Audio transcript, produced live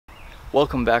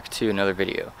Welcome back to another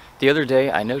video. The other day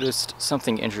I noticed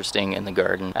something interesting in the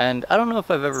garden, and I don't know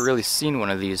if I've ever really seen one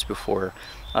of these before,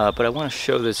 but I want to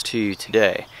show this to you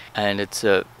today. And it's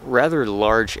a rather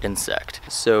large insect,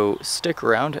 so stick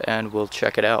around and we'll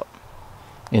check it out.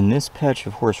 In this patch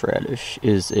of horseradish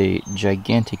is a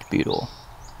gigantic beetle.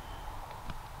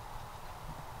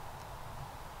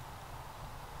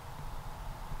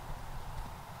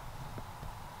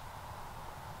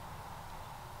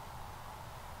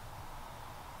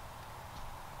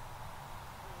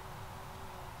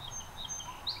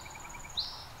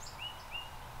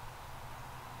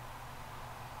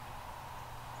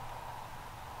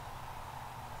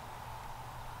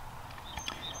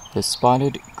 The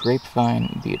spotted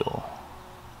grapevine beetle.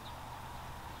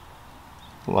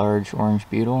 Large orange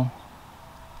beetle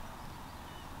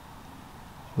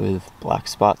with black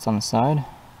spots on the side.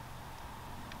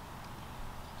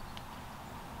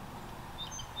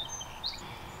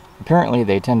 Apparently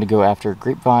they tend to go after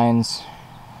grapevines,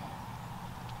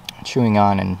 chewing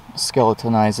on and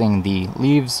skeletonizing the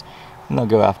leaves, and they'll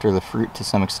go after the fruit to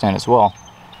some extent as well.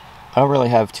 I don't really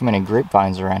have too many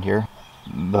grapevines around here,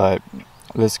 but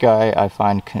this guy I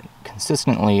find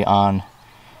consistently on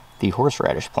the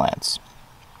horseradish plants.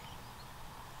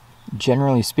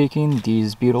 Generally speaking,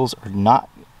 these beetles are not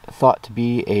thought to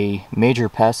be a major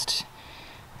pest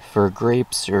for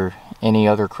grapes or any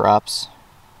other crops.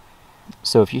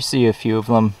 So if you see a few of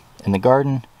them in the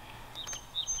garden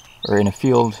or in a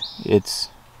field, it's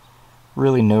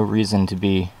really no reason to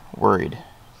be worried.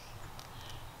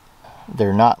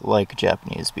 They're not like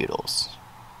Japanese beetles.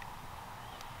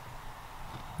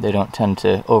 They don't tend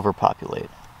to overpopulate.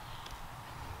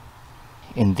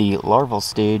 In the larval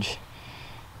stage,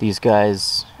 these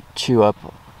guys chew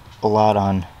up a lot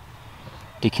on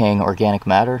decaying organic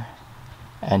matter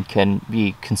and can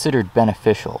be considered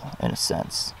beneficial in a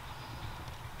sense.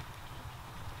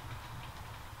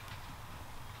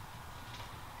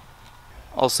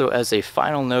 Also, as a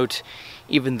final note,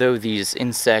 even though these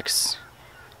insects,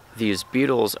 these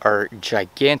beetles, are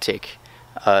gigantic,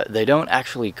 they don't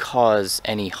actually cause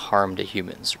any harm to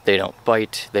humans. They don't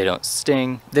bite, they don't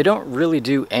sting, they don't really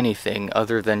do anything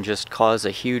other than just cause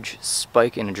a huge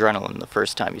spike in adrenaline the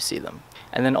first time you see them.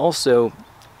 And then also,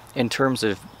 in terms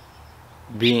of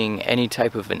being any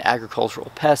type of an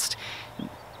agricultural pest,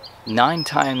 9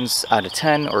 times out of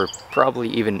 10, or probably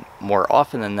even more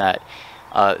often than that,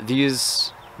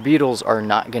 these beetles are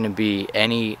not going to be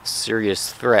any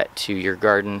serious threat to your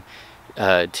garden,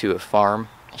 to a farm.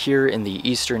 Here in the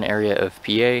eastern area of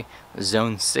PA,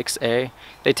 Zone 6A,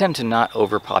 they tend to not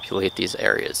overpopulate these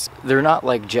areas. They're not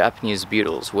like Japanese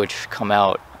beetles, which come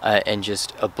out and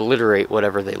just obliterate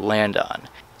whatever they land on.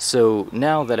 So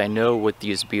now that I know what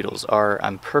these beetles are,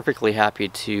 I'm perfectly happy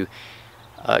to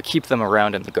keep them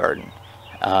around in the garden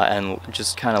and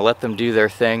just kind of let them do their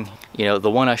thing. You know, the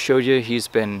one I showed you, he's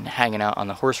been hanging out on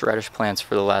the horseradish plants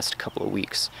for the last couple of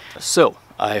weeks. So,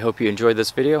 I hope you enjoyed this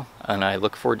video, and I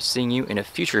look forward to seeing you in a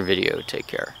future video. Take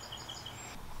care.